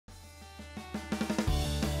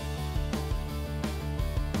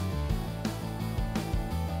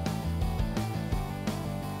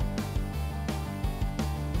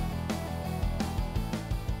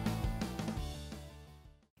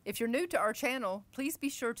If you're new to our channel, please be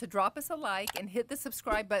sure to drop us a like and hit the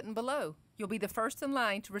subscribe button below. You'll be the first in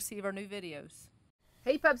line to receive our new videos.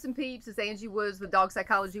 Hey pups and peeps, it's Angie Woods with Dog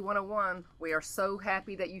Psychology 101. We are so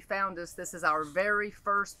happy that you found us. This is our very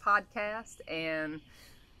first podcast, and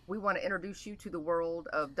we want to introduce you to the world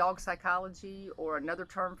of dog psychology, or another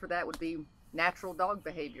term for that would be natural dog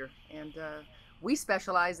behavior. And we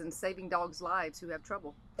specialize in saving dogs' lives who have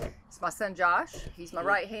trouble. It's my son Josh. He's my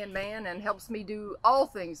right-hand man and helps me do all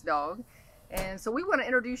things dog. And so we want to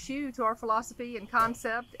introduce you to our philosophy and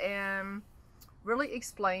concept and really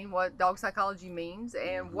explain what dog psychology means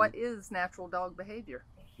and what is natural dog behavior.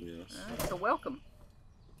 Yes. So welcome.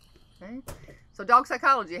 Okay. So dog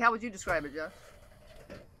psychology, how would you describe it, Josh?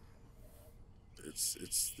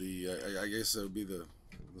 It's the I guess it would be the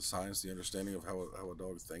science, the understanding of how a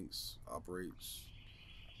dog thinks, operates,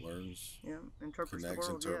 learns, Interprets connects,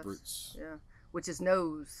 the world, interprets. Yes. Yeah, which is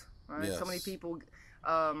knows, right? Yes. So many people,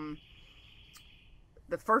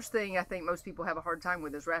 the first thing I think most people have a hard time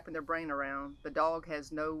with is wrapping their brain around. The dog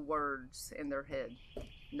has no words in their head.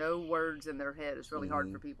 No words in their head. It's really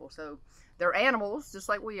hard for people. So they're animals, just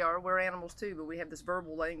like we are. We're animals too, but we have this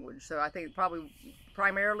verbal language. So I think probably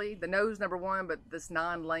primarily the nose, number one, but this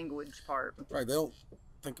non-language part. Right. They don't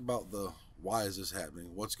think about the why is this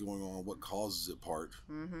happening, what's going on, what causes it part.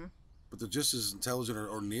 But they're just as intelligent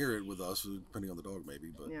or near it with us, depending on the dog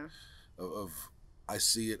maybe. But of I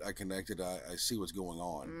see it, I connect it, I see what's going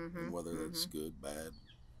on, and whether that's good, bad,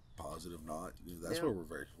 positive, not. That's where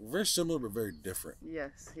we're very similar but very different.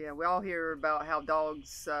 Yes, yeah. We all hear about how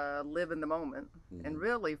dogs live in the moment, and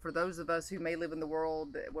really, for those of us who may live in the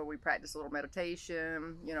world where we practice a little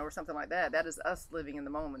meditation, or something like that, that is us living in the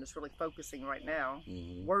moment. It's really focusing right now.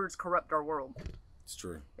 Words corrupt our world. It's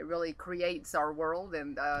true. It really creates our world,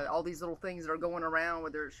 and all these little things that are going around,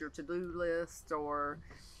 whether it's your to-do list or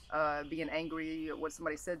being angry at what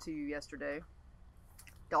somebody said to you yesterday.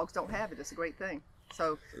 Dogs don't have it. It's a great thing.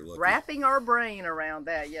 So wrapping our brain around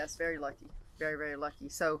that, yes, very lucky. Very, very lucky.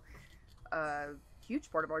 So huge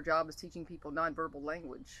part of our job is teaching people nonverbal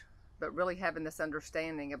language, but really having this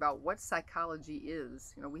understanding about what psychology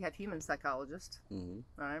is. We have human psychologists,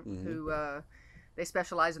 right, who they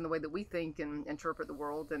specialize in the way that we think and interpret the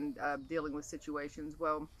world and dealing with situations.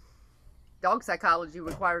 Well, dog psychology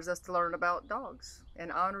requires us to learn about dogs and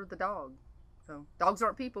honor the dog. So dogs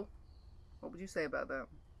aren't people. What would you say about that?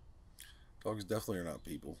 Dogs definitely are not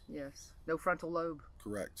people. Yes. No frontal lobe.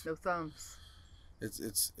 Correct. No thumbs.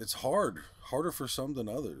 It's harder for some than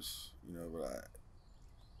others. But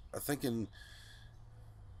I think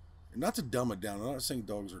not to dumb it down. I'm not saying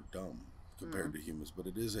dogs are dumb compared to humans, but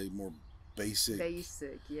it is a more basic.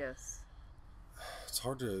 Basic, yes. It's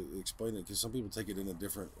hard to explain it because some people take it in a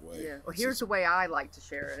different way. Yeah. Well, here's the way I like to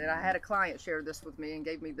share it. And I had a client share this with me and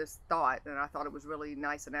gave me this thought, and I thought it was really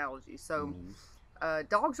nice analogy. So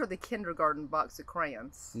dogs are the kindergarten box of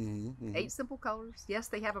crayons. 8 simple colors. Yes,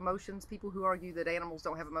 they have emotions. People who argue that animals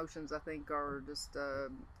don't have emotions, I think, are just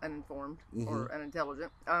uninformed or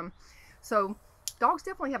unintelligent. So dogs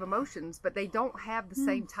definitely have emotions, but they don't have the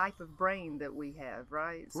same type of brain that we have,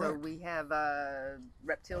 right? Correct. So we have a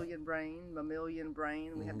reptilian brain, mammalian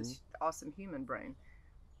brain. We have this awesome human brain.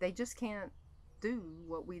 They just can't do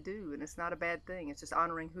what we do, and it's not a bad thing. It's just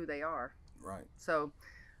honoring who they are. Right. So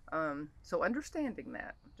understanding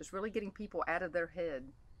that, just really getting people out of their head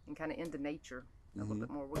and kind of into nature a little bit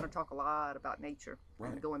more. We're going to talk a lot about nature,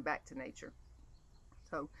 and going back to nature.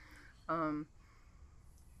 So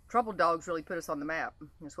troubled dogs really put us on the map.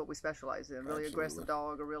 That's what we specialize in. Really aggressive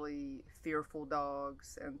dog, or really fearful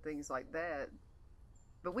dogs and things like that.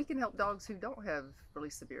 But we can help dogs who don't have really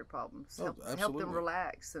severe problems. Help them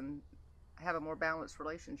relax and have a more balanced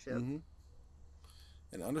relationship.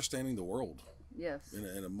 And understanding the world. Yes.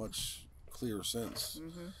 In a much clearer sense.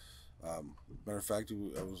 Matter of fact,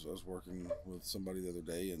 I was working with somebody the other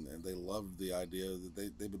day, and they loved the idea that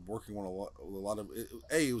they've been working on a lot of it.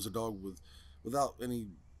 It was a dog without any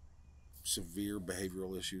severe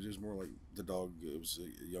behavioral issues. It was more like the dog. It was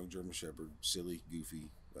a young German Shepherd, silly, goofy,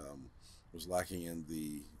 was lacking in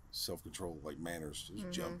the self-control, like manners, just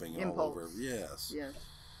jumping and all over. Yes.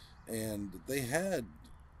 And they had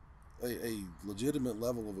a legitimate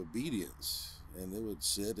level of obedience, and it would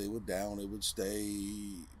sit, it would down, it would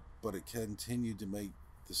stay, but it continued to make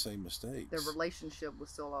the same mistakes. Their relationship was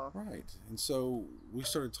still off. Right. And so we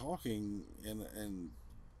started talking, and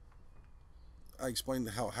I explained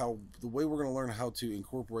how the way we're going to learn how to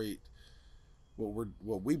incorporate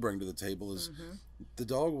what we bring to the table is the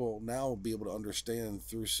dog will now be able to understand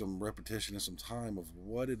through some repetition and some time of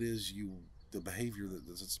what it is the behavior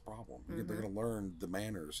that's the problem. They're going to learn the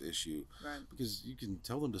manners issue, because you can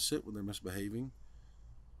tell them to sit when they're misbehaving,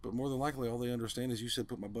 but more than likely, all they understand is you said,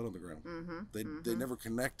 "Put my butt on the ground." They never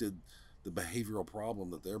connected the behavioral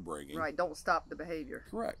problem that they're bringing. Right. Don't stop the behavior.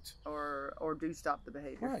 Correct. Or do stop the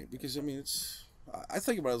behavior. Right. Because I mean, I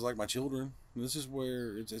think about it as like my children. This is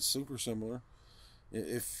where it's super similar.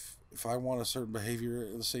 If I want a certain behavior,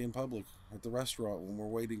 let's say in public, at the restaurant when we're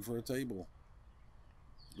waiting for a table,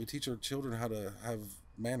 we teach our children how to have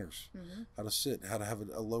manners, how to sit, how to have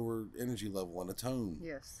a lower energy level and a tone.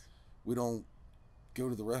 Yes. We don't go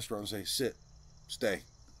to the restaurant and say, sit, stay.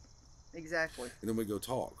 Exactly. And then we go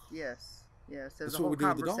talk. Yes. Yes. There's That's a whole what we do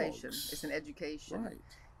with the conversation. dogs. It's an education. Right.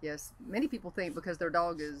 Yes. Many people think because their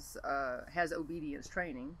dog has obedience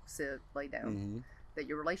training, sit, lay down, that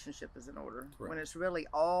your relationship is in order. Correct. When it's really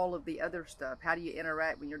all of the other stuff. How do you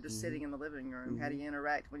interact when you're just sitting in the living room? How do you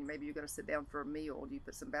interact when maybe you're going to sit down for a meal? Do you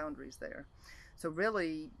put some boundaries there? So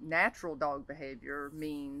really, natural dog behavior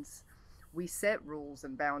means we set rules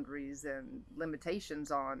and boundaries and limitations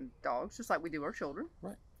on dogs, just like we do our children.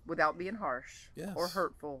 Right. Without being harsh, Yes. or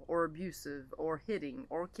hurtful, or abusive, or hitting,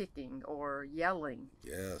 or kicking, or yelling.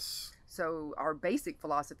 Yes. So our basic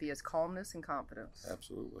philosophy is calmness and confidence.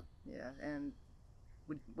 Absolutely. Yeah, and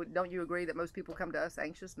don't you agree that most people come to us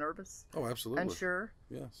anxious, nervous, Oh, absolutely. unsure,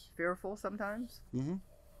 Yes. fearful sometimes?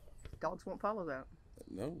 Dogs won't follow that.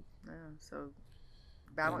 No. Yeah, so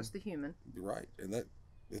balance the human. You're right. And that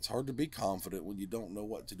it's hard to be confident when you don't know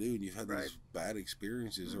what to do and you've had these bad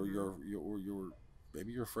experiences, or you're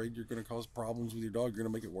maybe you're afraid you're going to cause problems with your dog. You're going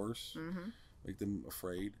to make it worse. Make them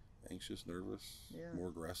afraid, anxious, nervous, more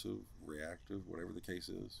aggressive, reactive, whatever the case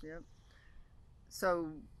is. Yep.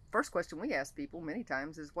 So first question we ask people many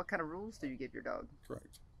times is, what kind of rules do you give your dog?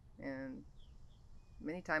 Correct. And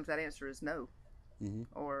many times that answer is no.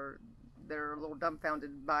 Or they're a little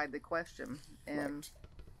dumbfounded by the question. And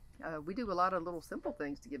we do a lot of little simple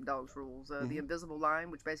things to give dogs rules. The invisible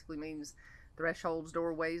line, which basically means thresholds,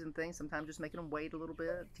 doorways, and things. Sometimes just making them wait a little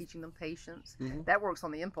bit, teaching them patience. That works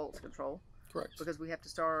on the impulse control. Correct. Because we have to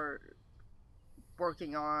start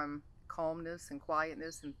working on calmness and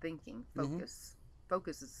quietness and thinking. Focus.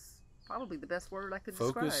 Focus is probably the best word I could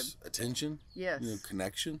describe. Focus, attention. Yes.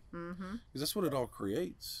 Connection. Because that's what it all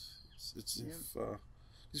creates. It's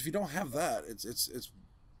if you don't have that, it's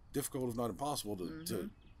difficult, if not impossible, to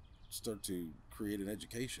start to create an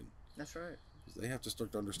education. That's right. They have to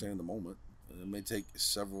start to understand the moment. And it may take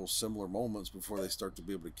several similar moments before they start to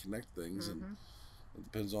be able to connect things, and it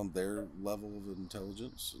depends on their level of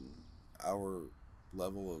intelligence and our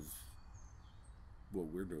level of what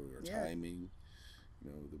we're doing, our timing,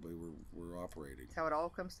 the way we're operating. It's how it all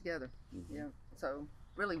comes together. Yeah. So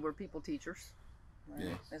really, we're people teachers,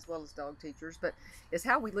 right? As well as dog teachers, but it's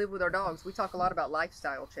how we live with our dogs. We talk a lot about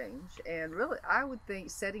lifestyle change, and really, I would think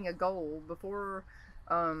setting a goal before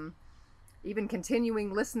even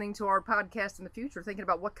continuing listening to our podcast in the future, thinking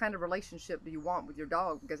about what kind of relationship do you want with your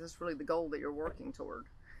dog, because that's really the goal that you're working toward.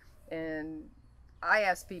 And I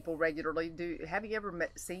ask people regularly, have you ever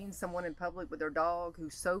seen someone in public with their dog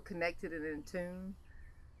who's so connected and in tune?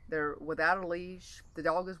 They're without a leash, the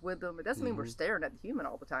dog is with them. It doesn't mean we're staring at the human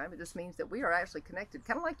all the time. It just means that we are actually connected,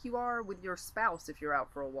 kind of like you are with your spouse if you're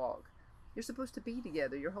out for a walk. You're supposed to be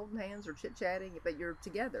together. You're holding hands or chit-chatting, but you're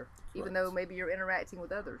together, even though maybe you're interacting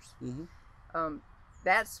with others.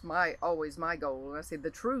 That's always my goal. And I say the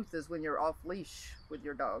truth is when you're off leash with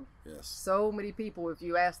your dog. Yes. So many people, if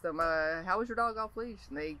you ask them, how is your dog off leash?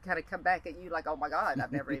 And they kind of come back at you like, oh my God,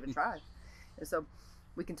 I've never even tried. And so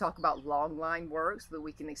we can talk about long line work so that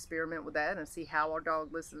we can experiment with that and see how our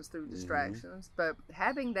dog listens through distractions. But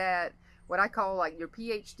having that, what I call like your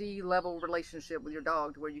PhD level relationship with your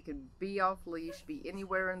dog, to where you can be off leash, be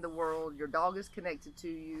anywhere in the world, your dog is connected to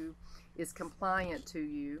you, is compliant to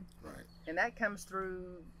you. Right. And that comes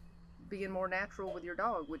through being more natural with your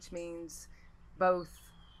dog, which means both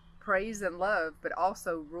praise and love, but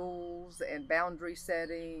also rules and boundary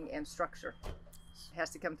setting and structure. It has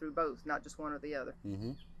to come through both, not just one or the other.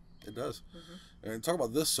 It does. And talk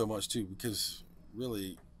about this so much too, because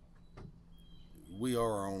really we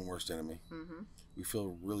are our own worst enemy. We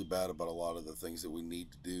feel really bad about a lot of the things that we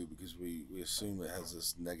need to do because we assume it has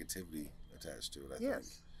this negativity attached to it, I think.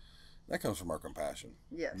 That comes from our compassion.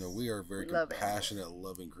 Yes. We are very compassionate,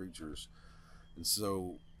 loving creatures. And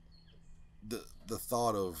so the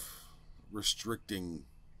thought of restricting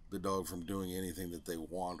the dog from doing anything that they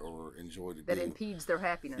want or enjoy to do. That impedes their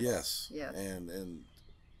happiness. Yes. Yes. And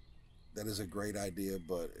that is a great idea,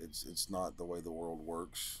 but it's not the way the world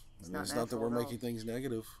works. It's not that we're making things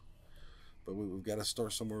negative, but we've got to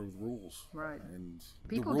start somewhere with rules. Right. And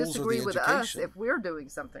people the rules disagree are the with education. us if we're doing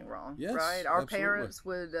something wrong. Yes, right. Our absolutely. parents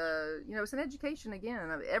would, it's an education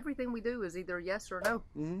again. Everything we do is either yes or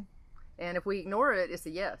no. And if we ignore it, it's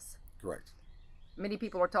a yes. Correct. Many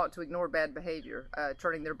people are taught to ignore bad behavior,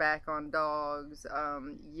 turning their back on dogs,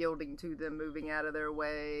 yielding to them, moving out of their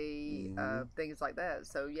way, things like that.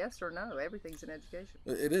 So yes or no, everything's in education.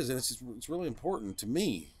 It is, and it's really important to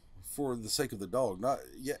me for the sake of the dog. Not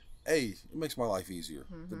yet. It makes my life easier.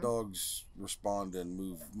 The dogs respond and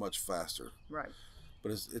move much faster. Right.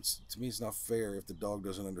 But it's to me, it's not fair if the dog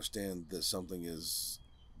doesn't understand that something is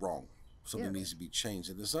wrong. Something needs to be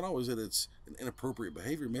changed. And it's not always that it's an inappropriate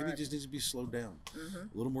behavior. Maybe it just needs to be slowed down,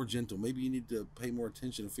 a little more gentle. Maybe you need to pay more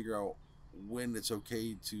attention and figure out when it's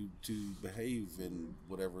okay to behave in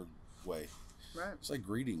whatever way. Right. It's like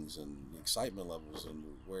greetings and excitement levels and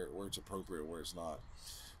where it's appropriate and where it's not.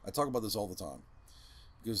 I talk about this all the time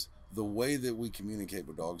because the way that we communicate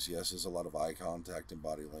with dogs, yes, is a lot of eye contact and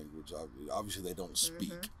body language. Obviously, they don't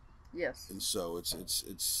speak. Yes. And so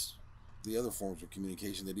it's the other forms of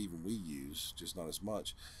communication that even we use, just not as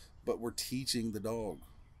much. But we're teaching the dog.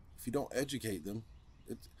 If you don't educate them,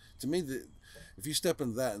 to me, if you step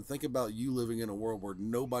into that and think about you living in a world where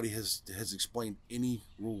nobody has explained any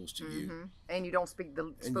rules to you, and you don't speak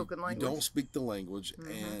the spoken language, you don't speak the language,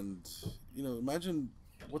 and imagine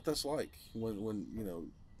what that's like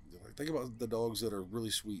when think about the dogs that are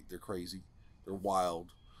really sweet, they're crazy, they're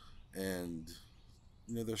wild, and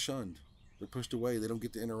they're shunned. They're pushed away. They don't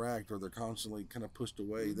get to interact, or they're constantly kind of pushed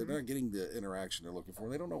away. They're not getting the interaction they're looking for,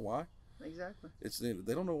 and they don't know why. Exactly.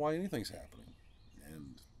 They don't know why anything's happening,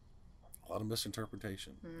 and a lot of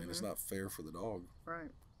misinterpretation, and it's not fair for the dog. Right.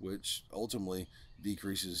 Which ultimately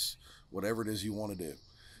decreases whatever it is you want to do.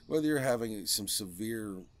 Whether you're having some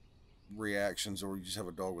severe reactions or you just have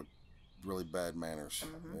a dog with really bad manners,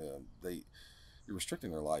 you're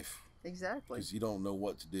restricting their life. Exactly. Because you don't know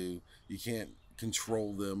what to do. You can't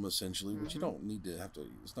control them, essentially, which you don't need to have to.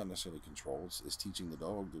 It's not necessarily control. It's teaching the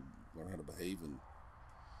dog to learn how to behave and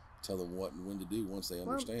tell them what and when to do once they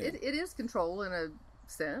understand. It is control in a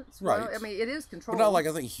sense. Right. Well, I mean, it is control. But not like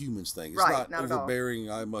I think humans think. It's Right, not not at all.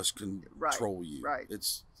 overbearing, I must control you. Right.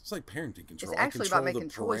 It's like parenting control. It's actually control about making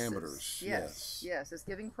the choices. parameters. Yes. It's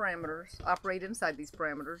giving parameters. Operate inside these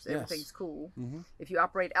parameters. Everything's cool. Mhm. If you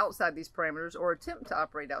operate outside these parameters or attempt to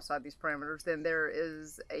operate outside these parameters, then there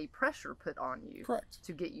is a pressure put on you. Correct.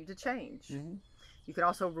 To get you to change. Mhm. You can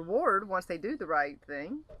also reward once they do the right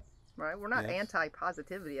thing. Right? We're not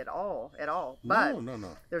anti-positivity at all. But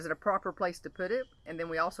No. there's a proper place to put it, and then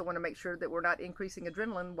we also want to make sure that we're not increasing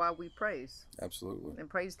adrenaline while we praise. Absolutely. And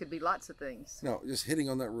praise could be lots of things. Now, just hitting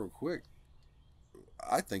on that real quick,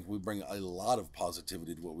 I think we bring a lot of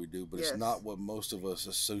positivity to what we do, but it's not what most of us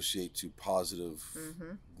associate to positive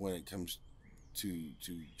when it comes to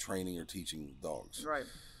training or teaching dogs. Right.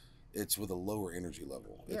 It's with a lower energy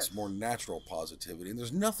level. It's more natural positivity. And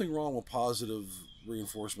there's nothing wrong with positive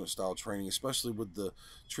reinforcement style training, especially with the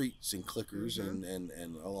treats and clickers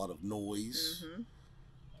and a lot of noise.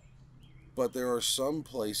 But there are some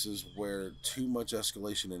places where too much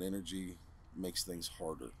escalation and energy makes things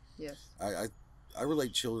harder. Yes. I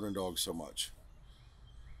relate children and dogs so much.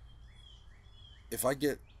 If I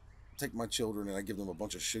take my children and I give them a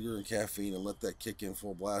bunch of sugar and caffeine and let that kick in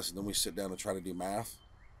full blast, and then we sit down and try to do math,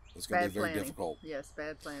 it's going to be very difficult. Yes,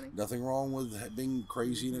 bad planning. Nothing wrong with being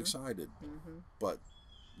crazy and excited, but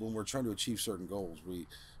when we're trying to achieve certain goals, we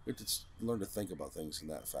have to learn to think about things in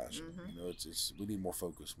that fashion. It's we need more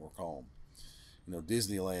focus, more calm.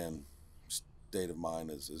 Disneyland state of mind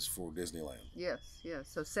is for Disneyland. Yes.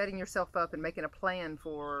 So setting yourself up and making a plan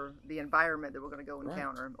for the environment that we're going to go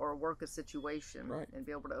encounter or work a situation and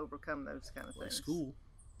be able to overcome those kind of things. School.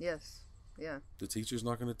 Yes. Yeah. The teacher's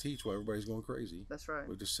not going to teach while everybody's going crazy. That's right.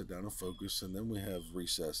 We just sit down and focus, and then we have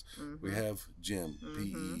recess. We have gym,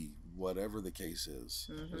 PE, whatever the case is.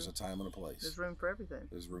 There's a time and a place. There's room for everything.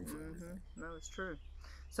 There's room for everything. No, it's true.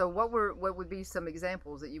 So what would be some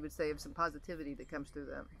examples that you would say of some positivity that comes through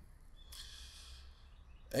them?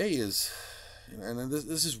 And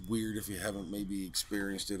this is weird if you haven't maybe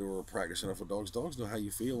experienced it or practiced enough with dogs. Dogs know how you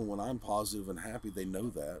feel, and when I'm positive and happy, they know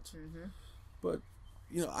that. But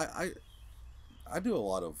I do a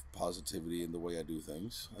lot of positivity in the way I do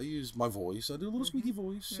things. I use my voice. I do a little squeaky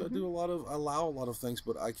voice. I allow a lot of things,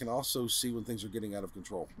 but I can also see when things are getting out of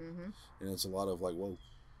control. And it's a lot of like, whoa,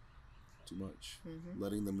 too much.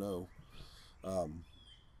 Letting them know.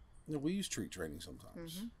 We use treat training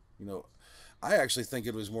sometimes. I actually think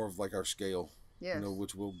it was more of like our scale,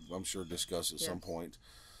 which we'll, I'm sure, discuss at some point.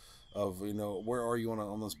 Of, where are you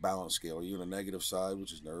on this balance scale? Are you on a negative side,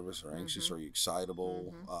 which is nervous or anxious? Are you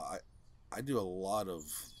excitable? I do a lot of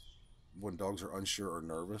when dogs are unsure or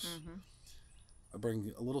nervous. I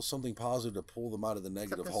bring a little something positive to pull them out of the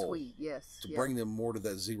negative Something hole. sweet, yes. To bring them more to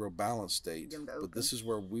that zero balance state. Get 'em to But open. this is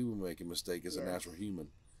where we will make a mistake as a Yes. natural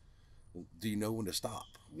human. Do you know when to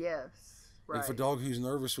stop? Yes, right. If a dog who's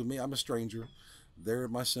nervous with me, I'm a stranger. They're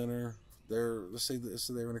at my center. Let's say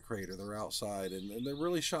they're in a crate or they're outside and they're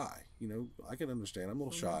really shy. You know, I can understand. I'm a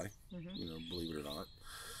little shy. You know, believe it or not.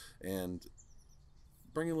 And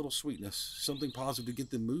bring a little sweetness, something positive to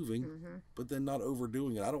get them moving, but then not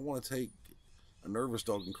overdoing it. I don't want to take a nervous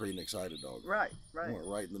dog and create an excited dog. Right. I want it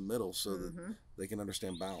right in the middle so that they can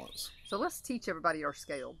understand balance. So let's teach everybody our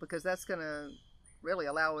scale, because that's going to really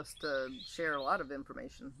allow us to share a lot of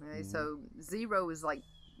information. Okay? So 0 is like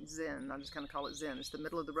Zen. I just kind of call it Zen. It's the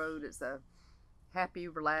middle of the road. It's a happy,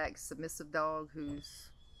 relaxed, submissive dog who's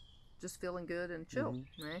just feeling good and chill.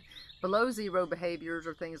 Right? Below 0 behaviors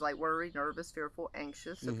are things like worried, nervous, fearful,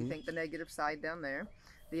 anxious. So if you think the negative side down there.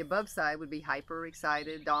 The above side would be hyper,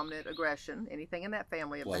 excited, dominant, aggression, anything in that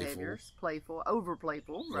family of behaviors. Playful, over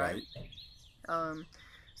playful, right?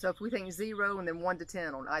 So if we think 0 and then 1 to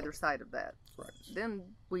 10 on either side of that, then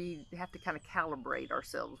we have to kind of calibrate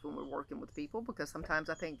ourselves when we're working with people, because sometimes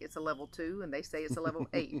I think it's a level 2 and they say it's a level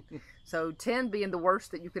 8. So 10 being the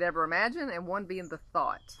worst that you could ever imagine and 1 being the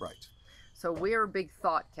thought. Right. So we're big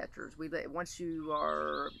thought catchers. Once you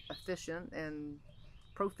are efficient and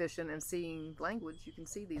proficient in seeing language, you can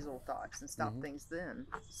see these little thoughts and stop things then.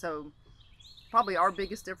 So probably our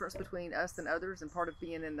biggest difference between us and others, and part of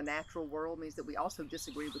being in the natural world, means that we also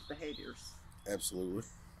disagree with behaviors. Absolutely.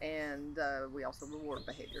 And we also reward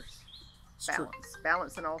behaviors. It's balance. True.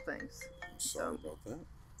 Balance in all things. Sorry about that.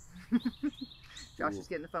 Josh is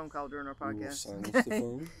getting a phone call during our podcast. We will silence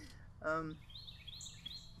the phone.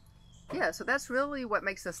 Yeah, so that's really what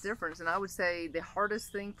makes us different. And I would say the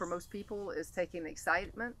hardest thing for most people is taking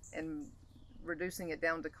excitement and reducing it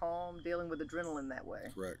down to calm, dealing with adrenaline that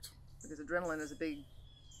way. Correct. Because adrenaline is a big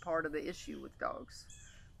part of the issue with dogs.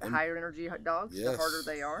 The higher energy dogs, the harder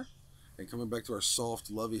they are. And coming back to our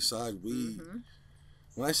soft, lovey side,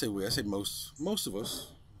 when I say we, I say most of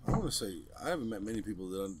us. I want to say I haven't met many people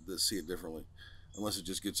that see it differently, unless it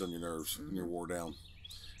just gets on your nerves and you're wore down.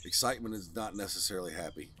 Excitement is not necessarily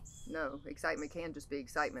happy. No, excitement can just be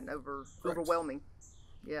excitement, overwhelming.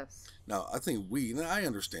 Yes. Now, I think and I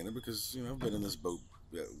understand it because, I've been in this boat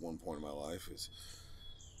at one point in my life, is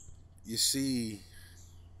you see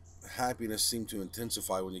happiness seem to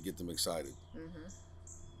intensify when you get them excited.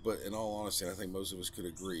 But in all honesty, I think most of us could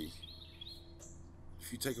agree,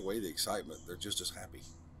 if you take away the excitement, they're just as happy.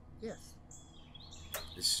 Yes.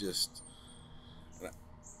 It's just,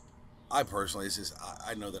 I personally,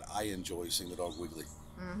 I know that I enjoy seeing the dog wiggly.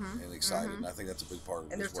 And excited, and I think that's a big part of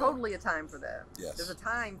it. And there's totally a time for that. Yes. There's a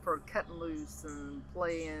time for cutting loose and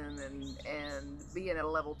playing and being at a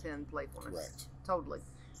level 10 playfulness. Correct. Totally.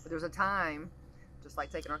 But there's a time, just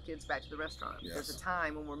like taking our kids back to the restaurant. Yes. There's a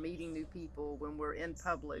time when we're meeting new people, when we're in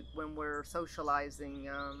public, when we're socializing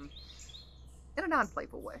in a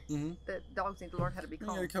non-playful way. That dogs need to learn how to be calm.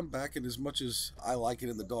 You got to come back, and as much as I like it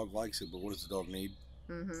and the dog likes it, but what does the dog need?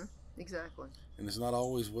 Exactly. And it's not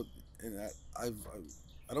always what, and I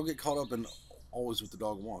don't get caught up in always what the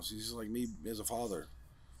dog wants. He's just like me as a father.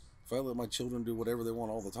 If I let my children do whatever they want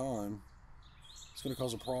all the time, it's going to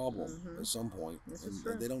cause a problem at some point,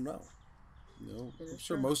 and they don't know. I'm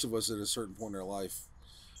sure most of us at a certain point in our life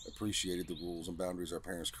appreciated the rules and boundaries our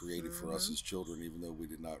parents created for us as children, even though we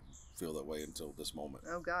did not feel that way until this moment.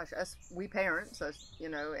 Oh gosh, we parents,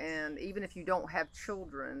 and even if you don't have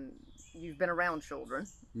children, you've been around children,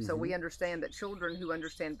 so we understand that children who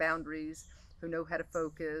understand boundaries, who know how to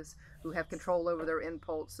focus, who have control over their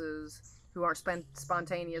impulses, who aren't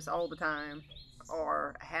spontaneous all the time,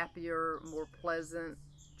 are happier, more pleasant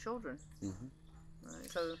children.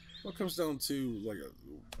 Right, so what comes down to like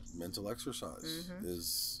a mental exercise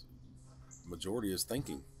is majority is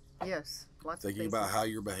thinking. Yes, lots thinking of about how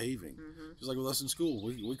you're behaving. Just like with us in school,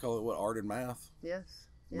 we call it art and math. Yes.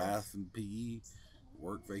 Math and PE,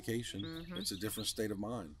 work, vacation. It's a different state of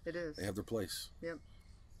mind. It is. They have their place. Yep.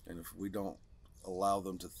 And if we don't allow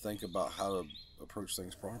them to think about how to approach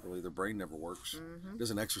things properly, their brain never works. It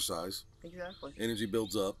doesn't exercise. Exactly. Energy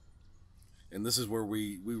builds up. And this is where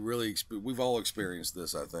we really, we've all experienced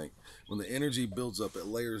this, I think. When the energy builds up, it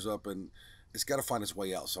layers up, and it's got to find its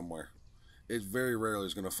way out somewhere. It very rarely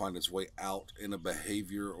is going to find its way out in a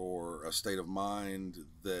behavior or a state of mind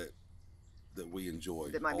that we enjoy.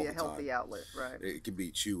 That might be a healthy outlet, right? It could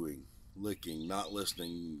be chewing, licking, not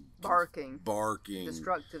listening, barking,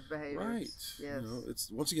 destructive behaviors. Right. Yes.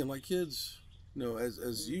 It's once again like kids. As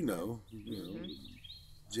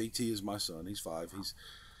JT is my son. He's 5.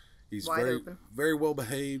 He's Wide very open. very well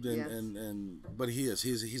behaved, Yes. and but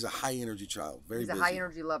he's a high energy child. Very He's a busy. high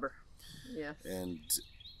energy lover. Yes. And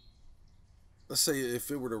let's say if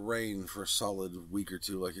it were to rain for a solid week or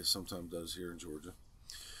two, like it sometimes does here in Georgia,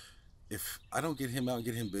 if I don't get him out and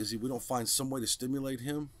get him busy, we don't find some way to stimulate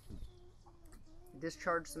him.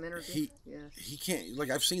 Discharge some energy. Yes. He can't. Like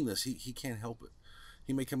I've seen this. He can't help it.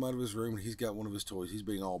 He may come out of his room and he's got one of his toys. He's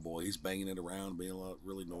being all boy. He's banging it around, being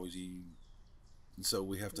really noisy. And so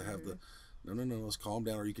we have to have the no. Let's calm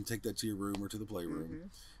down, or you can take that to your room or to the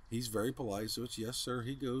playroom. He's very polite, so it's yes, sir.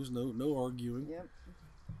 He goes. No arguing. Yep.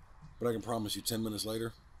 But I can promise you, 10 minutes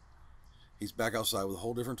later, he's back outside with a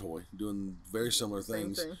whole different toy, doing very similar Same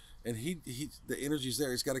things. thing. And he the energy's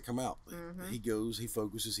there. It's got to come out. He goes, he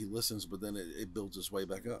focuses, he listens, but then it builds its way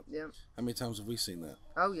back up. Yep. How many times have we seen that?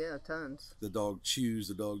 Oh yeah, tons. The dog chews,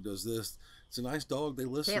 the dog does this. It's a nice dog. They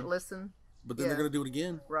listen. Can't listen. But then they're going to do it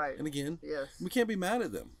again. Right. And again. Yes. We can't be mad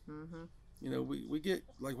at them. You know, we get,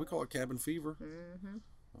 like we call it cabin fever.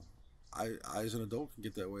 I as an adult can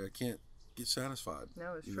get that way. I can't get satisfied.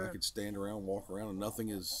 No, it's you true. know, I could stand around, walk around, and nothing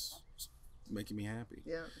is making me happy.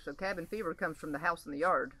 Yeah. So cabin fever comes from the house in the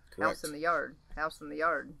yard. Correct. House in the yard. House in the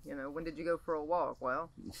yard. You know, when did you go for a walk? Well,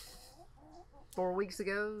 4 weeks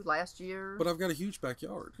ago, last year. But I've got a huge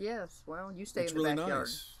backyard. Yes. Well, you stay It's in the really backyard.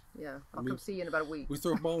 nice. Yeah. I'll come see you in about a week. We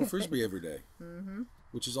throw a ball and frisbee every day,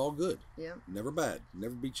 which is all good. Yeah. Never bad.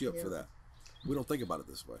 Never beat you up for that. We don't think about it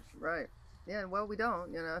this way. Right. Yeah. Well, we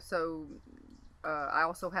don't. You know. So I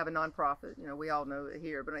also have a nonprofit. You know, we all know it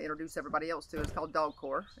here, but I introduce everybody else to it. It's called Dog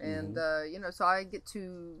Corps, and you know, so I get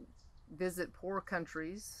to visit poor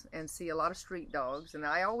countries and see a lot of street dogs. And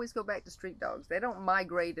I always go back to street dogs. They don't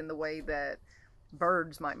migrate in the way that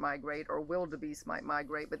birds might migrate or wildebeest might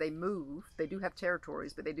migrate, but they move. They do have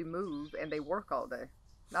territories, but they do move, and they work all day.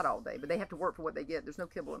 Not all day, but they have to work for what they get. There's no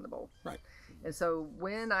kibble in the bowl. Right. And so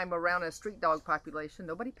when I'm around a street dog population,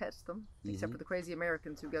 nobody pets them, except for the crazy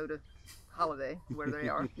Americans who go to holiday where they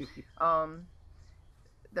are.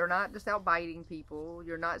 They're not just out biting people.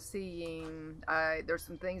 You're not seeing. There's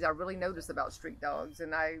some things I really notice about street dogs,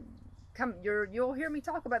 and you'll hear me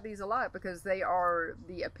talk about these a lot because they are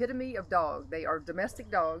the epitome of dog. They are domestic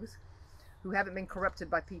dogs who haven't been corrupted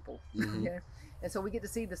by people. Okay? And so we get to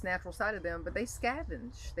see this natural side of them, but they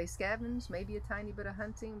scavenge. They scavenge, maybe a tiny bit of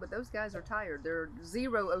hunting, but those guys are tired. There are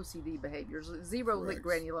zero OCD behaviors, zero lick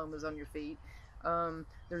granulomas on your feet.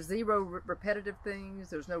 There's zero repetitive things.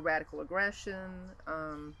 There's no radical aggression.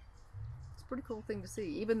 It's a pretty cool thing to see,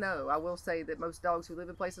 even though I will say that most dogs who live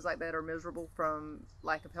in places like that are miserable from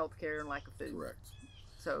lack of health care and lack of food. Correct.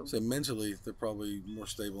 So mentally, they're probably more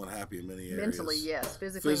stable and happy in many areas. Mentally, yes.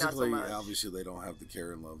 Physically, not so much. Obviously, they don't have the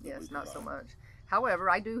care and love that we Yes, not so provide. much. However,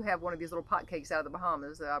 I do have one of these little pot cakes out of the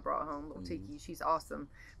Bahamas that I brought home, little Tiki. She's awesome.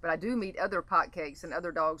 But I do meet other pot cakes and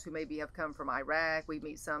other dogs who maybe have come from Iraq. We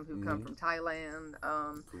meet some who come from Thailand,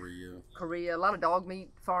 Korea. A lot of dog meat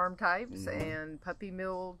farm types and puppy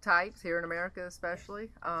mill types here in America, especially.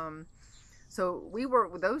 So we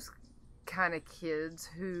work with those kind of kids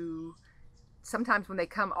who sometimes when they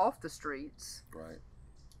come off the streets,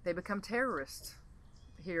 they become terrorists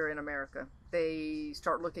here in America. They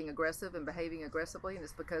start looking aggressive and behaving aggressively, and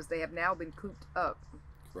it's because they have now been cooped up.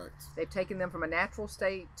 Correct. They've taken them from a natural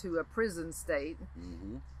state to a prison state.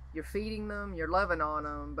 You're feeding them, you're loving on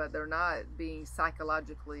them, but they're not being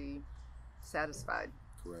psychologically satisfied.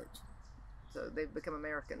 Correct. So they've become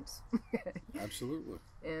Americans. Absolutely.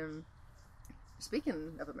 And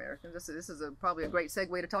speaking of Americans, this is probably a great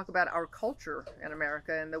segue to talk about our culture in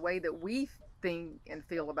America and the way that we think and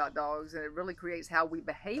feel about dogs, and it really creates how we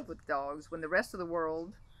behave with dogs when the rest of the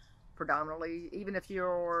world, predominantly, even if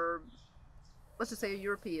you're, let's just say a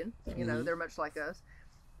European, you know, they're much like us,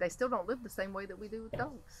 they still don't live the same way that we do with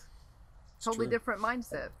dogs. Totally different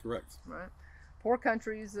mindset. Correct. Right. Poor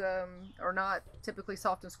countries are not typically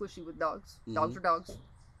soft and squishy with dogs. Dogs are dogs.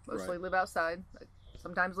 Mostly live outside.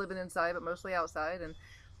 Sometimes living inside, but mostly outside, and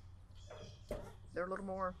they're a little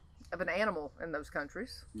more of an animal in those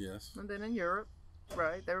countries. Yes. And then in Europe,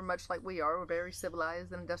 right, they're much like we are. We're very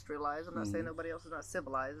civilized and industrialized. I'm not saying nobody else is not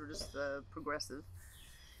civilized. We're just progressive.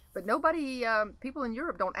 But nobody, people in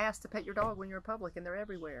Europe don't ask to pet your dog when you're in public, and they're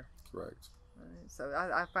everywhere. Correct. Right. So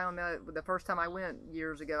I found that the first time I went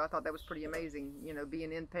years ago, I thought that was pretty amazing. You know,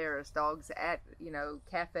 being in Paris, dogs at, you know,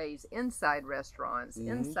 cafes, inside restaurants,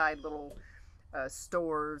 inside little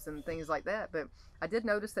stores and things like that. But I did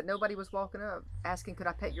notice that nobody was walking up asking, could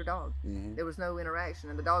I pet your dog? There was no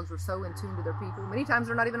interaction, and the dogs were so in tune to their people. Many times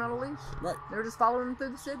they're not even on a leash. Right. They're just following them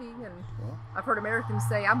through the city. And I've heard Americans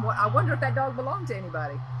say, I wonder if that dog belonged to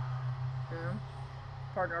anybody. You know,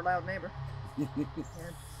 pardon our loud neighbor.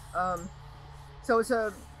 So it's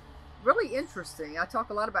really interesting. I talk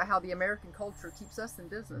a lot about how the American culture keeps us in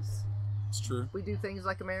business. It's true. We do things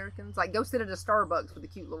like Americans, like go sit at a Starbucks with a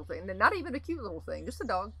cute little thing, and not even a cute little thing, just a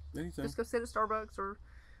dog. Anything. Just go sit at Starbucks or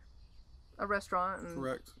a restaurant, and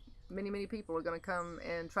Correct. many people are going to come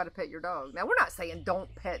and try to pet your dog. Now, we're not saying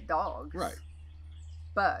don't pet dogs, Right.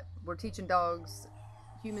 but we're teaching dogs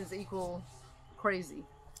humans equal crazy.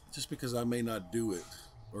 Just because I may not do it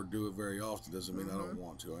or do it very often doesn't mean I don't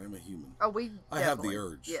want to. I am a human. Oh, we I have the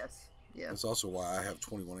urge. Yes. Yeah. That's also why I have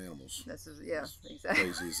 21 animals. This is, yeah, As exactly.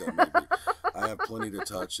 crazy as that may be. I have plenty to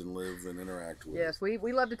touch and live and interact with. Yes, we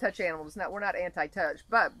love to touch animals. We're not anti-touch,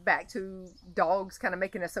 but back to dogs kind of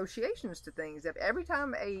making associations to things. If every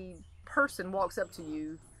time a person walks up to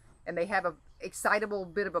you and they have a excitable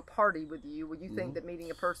bit of a party with you, would you think that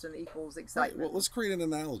meeting a person equals excitement? Right. Well, let's create an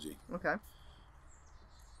analogy. Okay.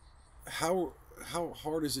 How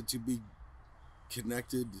hard is it to be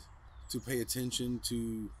connected, to pay attention,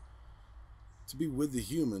 to be with the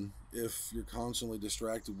human if you're constantly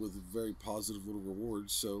distracted with very positive little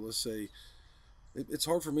rewards? So let's say it's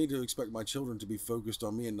hard for me to expect my children to be focused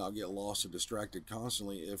on me and not get lost or distracted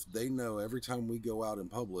constantly if they know every time we go out in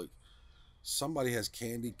public somebody has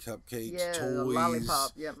candy, cupcakes, toys,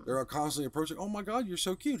 lollipop. Yep. They're constantly approaching, oh my god, you're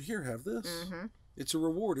so cute, here, have this. It's a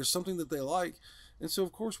reward, it's something that they like. And so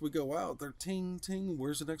of course we go out, they're ting ting,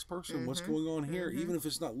 where's the next person, what's going on here, even if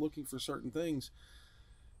it's not looking for certain things.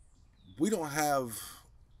 We don't have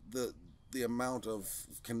the amount of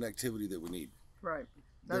connectivity that we need. Right.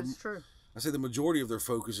 That's true. I say the majority of their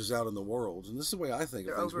focus is out in the world, and this is the way I think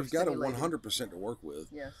of things. We've got a 100% to work with.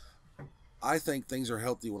 Yes. I think things are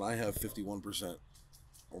healthy when I have 51%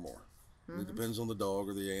 or more. It depends on the dog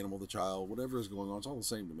or the animal, the child, whatever is going on. It's all the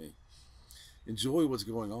same to me. Enjoy what's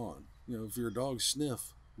going on. You know, if you're a dog,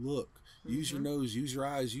 sniff, look, use your nose, use your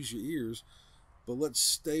eyes, use your ears, but let's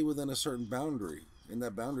stay within a certain boundary. And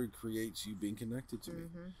that boundary creates you being connected to me.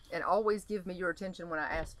 And always give me your attention when I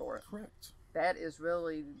ask for it. Correct. That is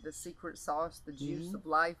really the secret sauce, the juice of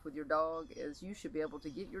life with your dog, is you should be able to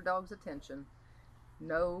get your dog's attention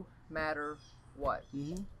no matter what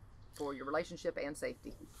for your relationship and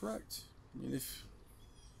safety. Correct. I mean,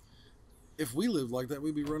 if we lived like that,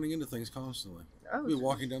 we'd be running into things constantly. Oh, we'd be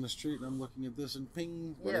walking down the street and I'm looking at this and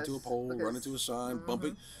ping, run into a pole, run into a sign,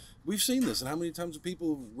 bumping. We've seen this, and how many times do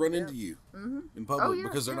people run into you in public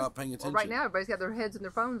because they're not paying attention? Well, right now, everybody's got their heads in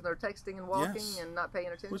their phones. They're texting and walking and not paying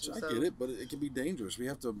attention. Which I get it, but it can be dangerous. You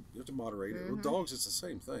have to moderate it. With dogs, it's the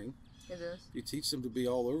same thing. It is. You teach them to be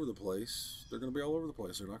all over the place, they're going to be all over the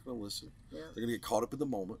place. They're not going to listen. Yeah. They're going to get caught up in the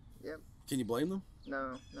moment. Yep. Can you blame them?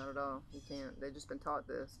 No, not at all. You can't. They've just been taught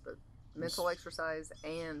this, but mental exercise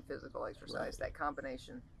and physical exercise, that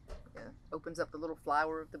combination, opens up the little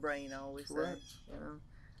flower of the brain. I always say, you know.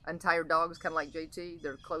 Untired dogs, kind of like JT,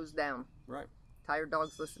 they're closed down. Right. Tired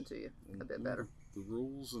dogs listen to you a bit better. The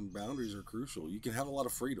rules and boundaries are crucial. You can have a lot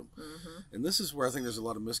of freedom. And this is where I think there's a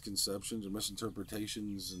lot of misconceptions and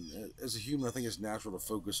misinterpretations. And as a human, I think it's natural to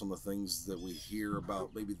focus on the things that we hear about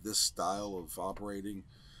maybe this style of operating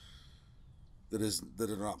that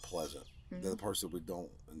are not pleasant. They're the parts that we don't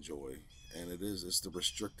enjoy. And it's the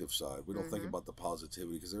restrictive side. We don't think about the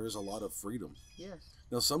positivity because there is a lot of freedom. Yes.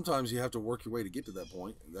 Now, sometimes you have to work your way to get to that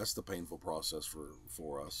point. That's the painful process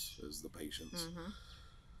for us as the patients.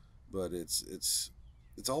 But it's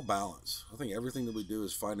all balance. I think everything that we do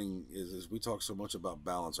is is we talk so much about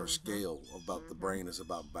balance. Our scale about the brain is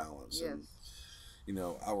about balance. Yes. And, you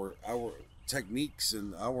know, our techniques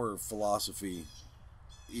and our philosophy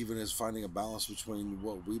even is finding a balance between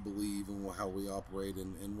what we believe and how we operate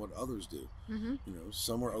and what others do. You know,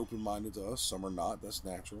 some are open-minded to us, some are not. That's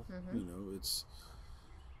natural. You know,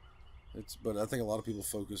 but I think a lot of people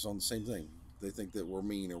focus on the same thing. They think that we're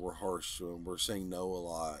mean or we're harsh or we're saying no a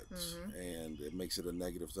lot, and it makes it a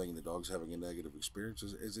negative thing. The dog's having a negative experience.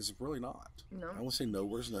 It's really not. No. I want to say no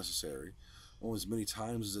where it's necessary, only as many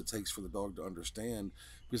times as it takes for the dog to understand.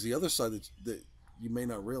 Because the other side that you may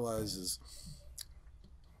not realize is,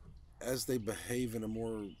 as they behave in a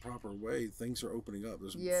more proper way, things are opening up.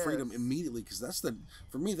 There's freedom immediately, because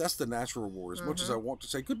for me that's the natural reward. As much as I want to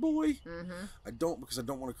say good boy, I don't, because I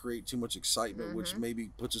don't want to create too much excitement, which maybe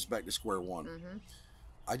puts us back to square one.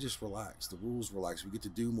 I just relax. The rules relax. We get to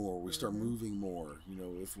do more. We start moving more. You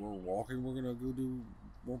know, if we're walking, we're gonna go do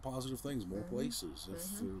more positive things, more places.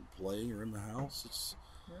 If we're playing or in the house, it's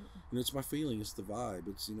you know, it's my feeling. It's the vibe.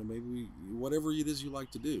 It's, you know, maybe whatever it is you like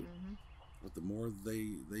to do. But the more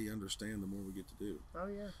they understand, the more we get to do. Oh,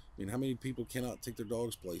 yeah. I mean, how many people cannot take their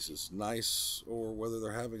dogs places, nice, or whether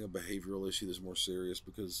they're having a behavioral issue that's more serious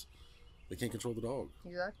because they can't control the dog?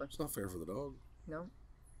 Exactly. It's not fair for the dog. No.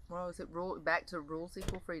 Well, is it back to rules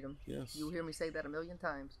equal freedom? Yes. You'll hear me say that a million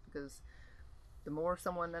times, because the more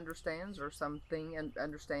someone understands or something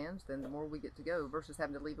understands, then the more we get to go versus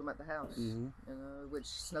having to leave them at the house, which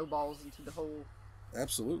snowballs into the whole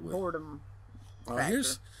absolutely boredom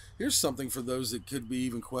here's something for those that could be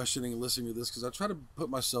even questioning and listening to this, because I try to put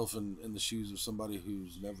myself in the shoes of somebody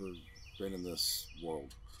who's never been in this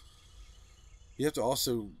world. You have to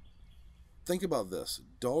also think about this.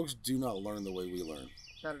 Dogs do not learn the way we learn.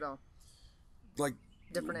 Not at all. Like,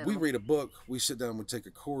 different we animal. read a book, we sit down, we take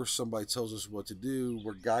a course, somebody tells us what to do,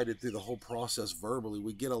 we're guided through the whole process verbally.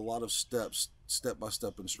 We get a lot of steps,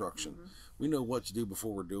 step-by-step instruction. We know what to do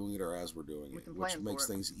before we're doing it or as we're doing it, which makes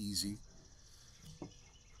things easy.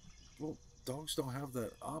 Well, dogs don't have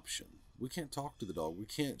that option. We can't talk to the dog. We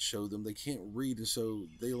can't show them. They can't read, and so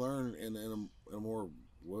they learn in a more,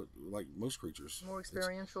 like most creatures, more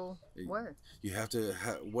experiential way. You have to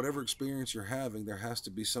whatever experience you're having, there has to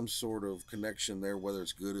be some sort of connection there, whether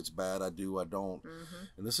it's good, it's bad, I do, I don't.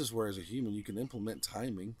 And this is where, as a human, you can implement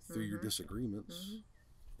timing through your disagreements,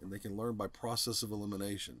 and they can learn by process of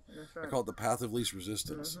elimination. That's right. I call it the path of least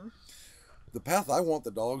resistance. The path I want the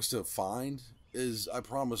dogs to find is, I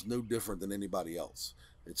promise, no different than anybody else.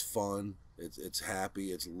 It's fun, it's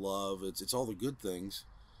happy, it's love, it's all the good things.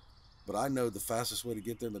 But I know the fastest way to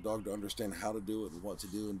get there and the dog to understand how to do it and what to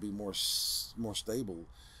do and be more stable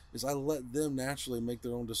is I let them naturally make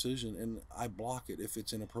their own decision, and I block it if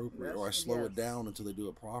it's inappropriate, or I slow it down until they do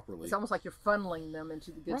it properly. It's almost like you're funneling them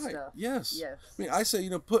into the good stuff. Yes. Yes. I mean, I say,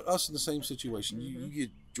 put us in the same situation. You get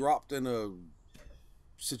dropped in a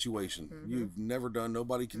situation you've never done.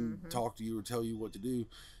 Nobody can talk to you or tell you what to do.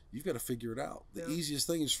 You've got to figure it out. The easiest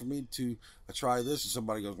thing is for me to try this, and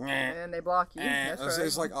somebody goes, and they block you. That's right.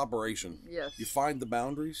 It's like operation. Yes. You find the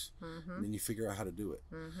boundaries, and then you figure out how to do it.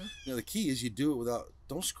 The key is you do it without,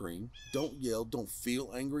 don't scream, don't yell, don't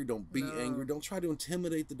feel angry, don't be angry, don't try to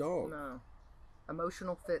intimidate the dog. No.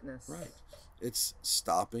 Emotional fitness. Right. It's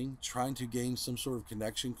stopping, trying to gain some sort of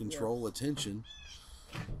connection, control, attention.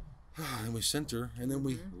 And we center, and then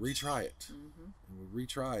we retry it. And we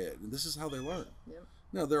retry it. And this is how they learn. Yep.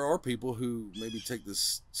 Now, there are people who maybe take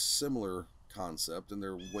this similar concept and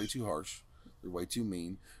they're way too harsh, they're way too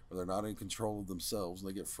mean, or they're not in control of themselves, and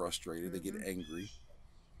they get frustrated, they get angry.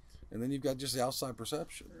 And then you've got just the outside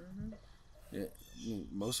perception. Yeah,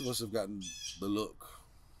 most of us have gotten the look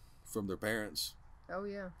from their parents. Oh,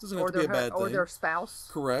 yeah. It doesn't have to be a bad thing. Or their spouse.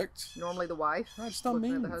 Correct. Normally the wife. Right, it's not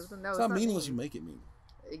mean. The husband. No, it's not mean unless you make it mean.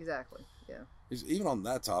 Exactly, yeah. Even on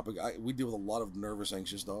that topic, we deal with a lot of nervous,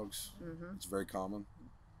 anxious dogs. It's very common.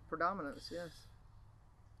 Predominance, yes.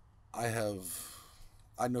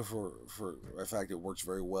 I know for a fact it works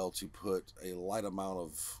very well to put a light amount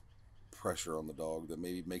of pressure on the dog that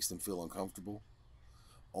maybe makes them feel uncomfortable,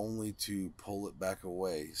 only to pull it back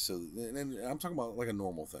away. So, and I'm talking about like a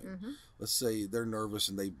normal thing. Let's say they're nervous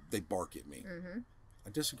and they bark at me. I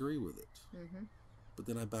disagree with it. But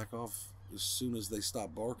then I back off as soon as they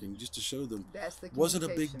stop barking, just to show them it wasn't a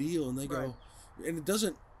big deal, and they go, and it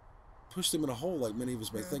doesn't push them in a hole like many of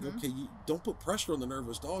us may think. Okay, you don't put pressure on the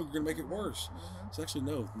nervous dog, you're gonna make it worse. It's actually,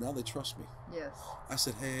 no, now they trust me. Yes. I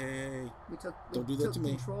said, hey, we don't do that to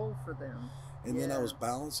me. Control for them. And then I was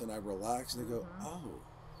balanced and I relaxed, and they go, oh.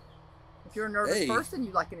 If you're a nervous person,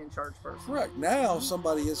 you like an in charge person. Correct. Now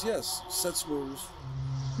somebody is, sets rules.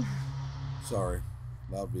 Sorry,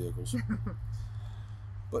 loud vehicles.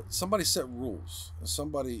 But somebody set rules.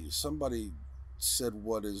 Somebody said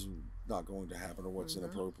what is not going to happen or what's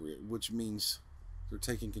inappropriate, which means they're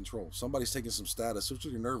taking control. Somebody's taking some status. So if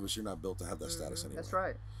you're nervous, you're not built to have that status anyway. That's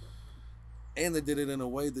right. And they did it in a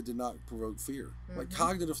way that did not provoke fear. Like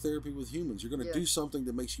cognitive therapy with humans. You're going to do something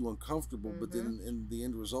that makes you uncomfortable, but then in the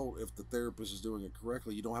end result, if the therapist is doing it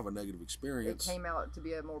correctly, you don't have a negative experience. It came out to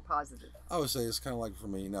be a more positive. I would say it's kind of like, for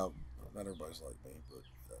me, now, not everybody's like me,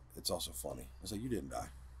 but it's also funny. I say, you didn't die.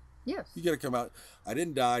 Yes. You got to come out. I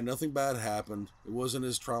didn't die. Nothing bad happened. It wasn't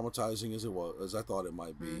as traumatizing as I thought it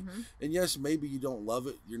might be. And yes, maybe you don't love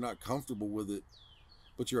it. You're not comfortable with it,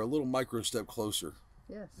 but you're a little micro step closer.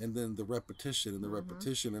 Yes. And then the repetition and the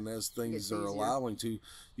repetition, and as things are allowing to,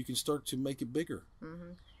 you can start to make it bigger.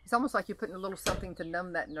 It's almost like you're putting a little something to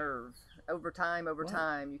numb that nerve. Over time,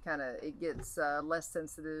 you kind of, it gets less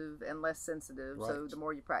sensitive and less sensitive. Right. So the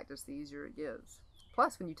more you practice, the easier it gets.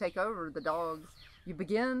 Plus, when you take over the dog, you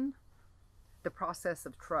begin the process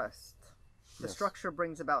of trust. The structure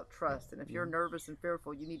brings about trust. And if you're nervous and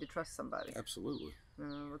fearful, you need to trust somebody. Absolutely.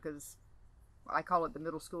 Because I call it the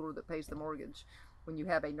middle schooler that pays the mortgage. When you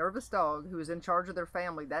have a nervous dog who is in charge of their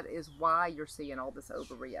family, that is why you're seeing all this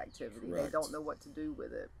overreactivity. Correct. They don't know what to do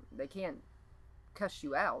with it. They can't cuss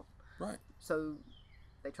you out. Right. So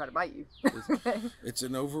they try to bite you. It's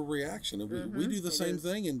an overreaction. We do the same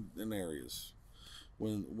thing in areas.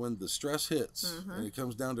 When the stress hits and it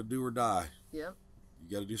comes down to do or die, Yep.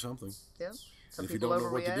 you got to do something. Yep. And if you don't know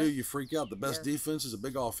what to do, you freak out. The best defense is a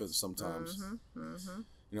big offense sometimes.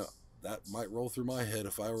 You know, that might roll through my head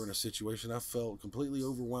if I were in a situation I felt completely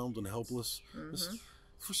overwhelmed and helpless. This,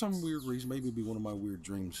 for some weird reason, maybe it'd be one of my weird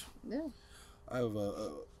dreams. Yeah. I'm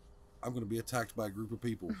going to be attacked by a group of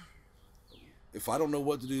people. If I don't know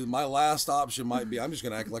what to do, my last option might be I'm just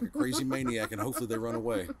going to act like a crazy maniac and hopefully they run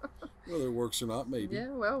away. Whether it works or not, maybe. Yeah,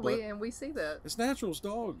 well, we see that. It's natural. It's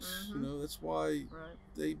dogs. You know, that's why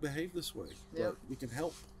they behave this way. But we can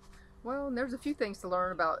help. Well, and there's a few things to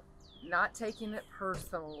learn about not taking it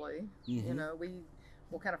personally. You know,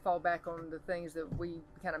 we'll kind of fall back on the things that we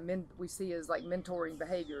kind of we see as like mentoring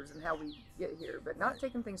behaviors and how we get here, but not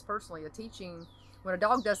taking things personally. A teaching, when a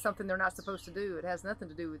dog does something they're not supposed to do, it has nothing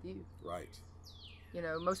to do with you. Right. You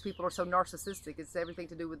know, most people are so narcissistic, it's everything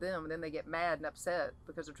to do with them, and then they get mad and upset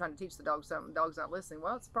because they're trying to teach the dog something, the dog's not listening.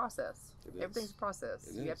 Well, it's a process. Everything's a process.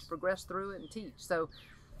 You have to progress through it and teach. So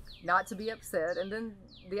not to be upset. And then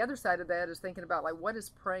the other side of that is thinking about, like, what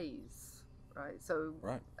is praise, right? So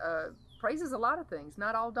praise is a lot of things.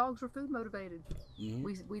 Not all dogs are food motivated.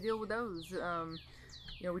 We deal with those.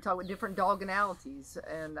 You know, we talk about different doganalities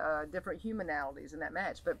and different humanalities in that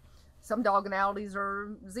match, but some doganalities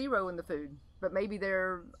are zero in the food. But maybe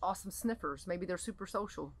they're awesome sniffers. Maybe they're super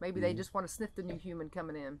social. Maybe they just want to sniff the new human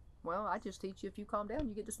coming in. Well, I just teach you, if you calm down,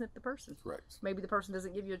 you get to sniff the person. Correct. Maybe the person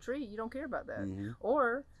doesn't give you a treat. You don't care about that.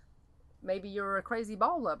 Or maybe you're a crazy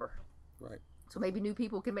ball lover. Right. So maybe new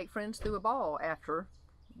people can make friends through a ball after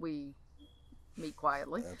we meet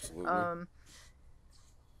quietly. Absolutely.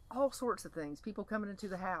 All sorts of things. People coming into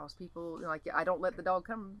the house. People, like, I don't let the dog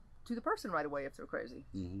come to the person right away if they're crazy.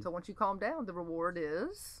 So once you calm down, the reward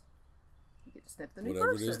is... you get to sniff the new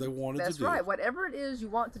whatever person. It is they wanted to do. That's right. Whatever it is you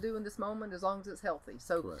want to do in this moment, as long as it's healthy.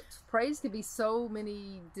 So praise can be so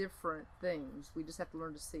many different things. We just have to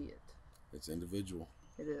learn to see it. It's individual.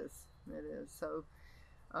 It is. It is. So,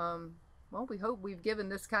 well, we hope we've given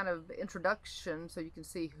this kind of introduction so you can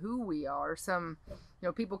see who we are. Some, you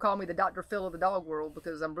know, people call me the Dr. Phil of the dog world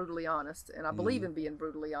because I'm brutally honest. And I believe in being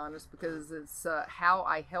brutally honest because it's how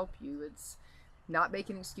I help you. It's not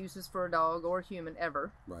making excuses for a dog or a human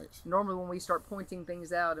ever. Right. Normally when we start pointing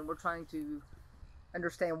things out and we're trying to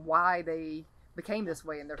understand why they became this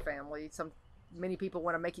way in their family, many people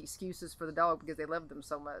want to make excuses for the dog because they love them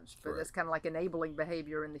so much. But that's kind of like enabling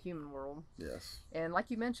behavior in the human world. Yes. And like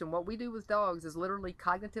you mentioned, what we do with dogs is literally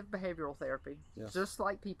cognitive behavioral therapy. Yes. Just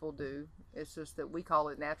like people do. It's just that we call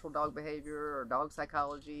it natural dog behavior or dog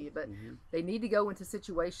psychology. But they need to go into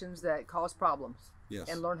situations that cause problems. Yes.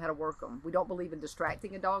 And learn how to work them. We don't believe in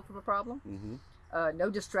distracting a dog from a problem. No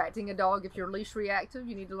distracting a dog if you're leash reactive.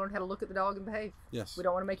 You need to learn how to look at the dog and behave. Yes. We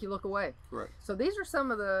don't want to make you look away. Correct. So these are some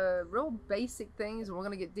of the real basic things, and we're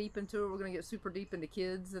going to get deep into it. We're going to get super deep into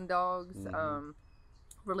kids and dogs,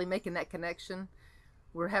 really making that connection.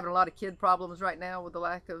 We're having a lot of kid problems right now with the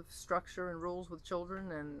lack of structure and rules with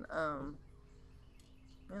children. And,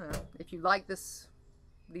 you know, if you like these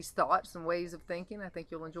thoughts and ways of thinking, I think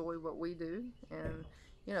you'll enjoy what we do. And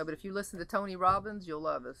you know, but if you listen to Tony Robbins, you'll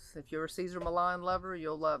love us. If you're a Cesar Millan lover,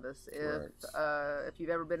 you'll love us. If you've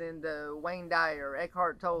ever been into Wayne Dyer,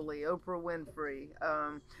 Eckhart Tolle, Oprah Winfrey,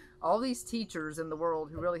 all these teachers in the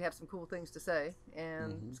world who really have some cool things to say,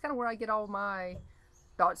 and it's kind of where I get all my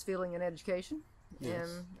thoughts, feeling, and education.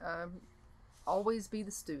 And always be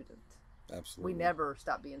the student. Absolutely. We never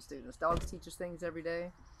stop being students. Dogs teach us things every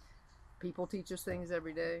day. People teach us things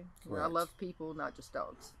every day. You know, I love people, not just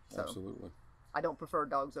dogs. So absolutely. I don't prefer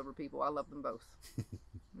dogs over people. I love them both.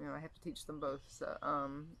 You know, I have to teach them both. So,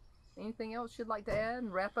 anything else you'd like to add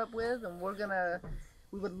and wrap up with? And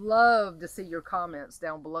we would love to see your comments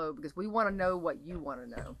down below because we want to know what you want to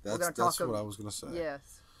know. That's what I was going to say.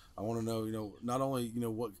 Yes. I want to know, you know, not only, you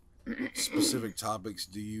know, what specific topics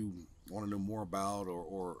do you want to know more about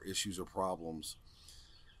or issues or problems.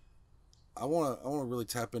 I want to really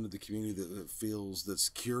tap into the community that's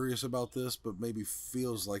curious about this, but maybe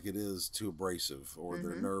feels like it is too abrasive, or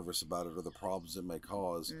they're nervous about it, or the problems it may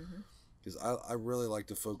cause. Because I really like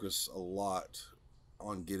to focus a lot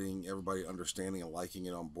on getting everybody understanding and liking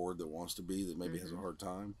it on board that wants to be, that maybe has a hard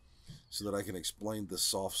time, so that I can explain the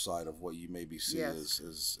soft side of what you maybe see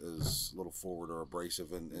as a little forward or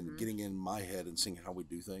abrasive, and getting in my head and seeing how we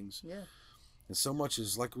do things. Yeah. And so much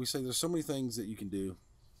is, like we say, there's so many things that you can do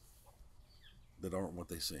that aren't what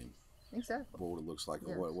they seem. Exactly. What it looks like,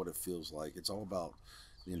 or what it feels like. It's all about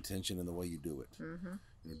the intention and the way you do it. You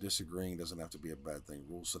know, disagreeing doesn't have to be a bad thing.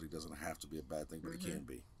 Rule setting doesn't have to be a bad thing, but it can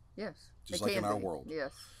be. Yes. Just They like in can our be. world.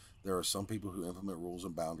 Yes. There are some people who implement rules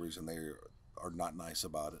and boundaries, and they are not nice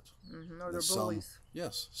about it. Mm-hmm. Or And they're some, bullies.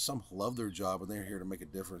 yes, some love their job and they're here to make a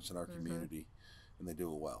difference in our Mm-hmm. community, and they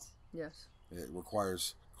do it well. Yes. It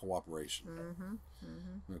requires cooperation. Mm-hmm.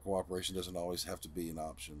 Mm-hmm. You know, cooperation doesn't always have to be an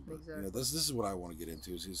option, but Exactly. you know, this is what I want to get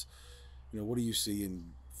into is you know, what do you see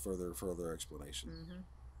in further explanation? Mm-hmm.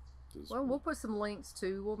 'Cause Well, we'll put some links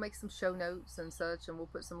too. We'll make some show notes and such, and we'll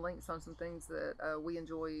put some links on some things that we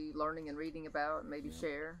enjoy learning and reading about, and maybe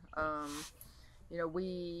share. You know,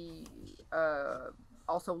 we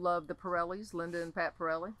also love the Pirellis, Linda and Pat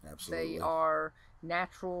Pirelli. Absolutely. They are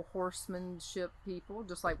natural horsemanship people,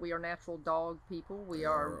 just like we are natural dog people. We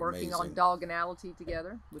are working on amazing. Doganality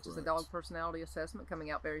together, which is a Correct. dog personality assessment coming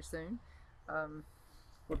out very soon.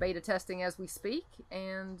 We're beta testing as we speak,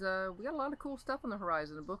 and we got a lot of cool stuff on the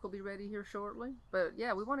horizon. The book will be ready here shortly. But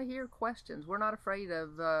yeah, we want to hear questions. We're not afraid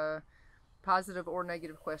of positive or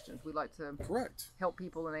negative questions. We like to Correct. help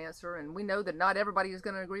people and answer, and we know that not everybody is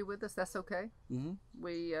going to agree with us. That's okay. Mm-hmm.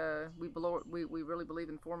 We really believe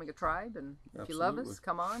in forming a tribe, and if Absolutely. you love us,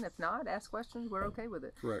 come on. If not, ask questions. We're okay with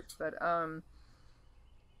it. Correct. But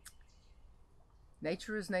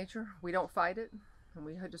nature is nature. We don't fight it. And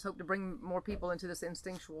we just hope to bring more people into this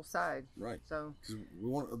instinctual side. Right. So we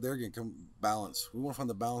want, there again, come balance. We want to find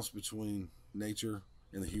the balance between nature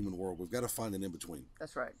and the human world. We've got to find an in between.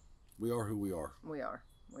 that's right. We are who we are. We are,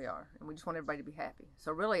 and we just want everybody to be happy.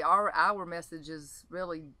 So really, our message is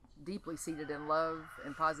really deeply seated in love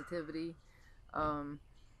and positivity,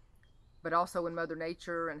 but also in Mother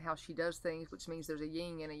Nature and how she does things, which means there's a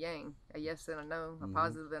yin and a yang, a yes and a no, a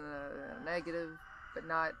positive and a negative, but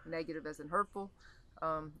not negative as in hurtful.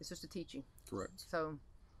 It's just a teaching. Correct. So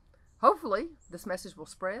hopefully this message will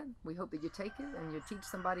spread. We hope that you take it and you teach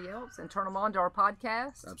somebody else and turn them on to our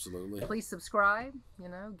podcast. Absolutely. Please subscribe. You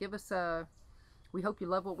know, give us a. We hope you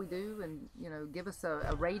love what we do, and you know, give us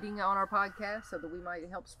a rating on our podcast so that we might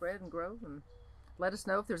help spread and grow. And let us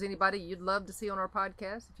know if there's anybody you'd love to see on our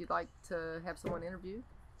podcast. If you'd like to have someone interviewed,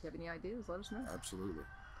 if you have any ideas, let us know. Absolutely.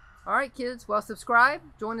 All right, kids. Well, subscribe.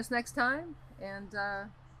 Join us next time, and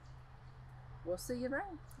we'll see you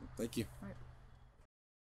around. Thank you. All right.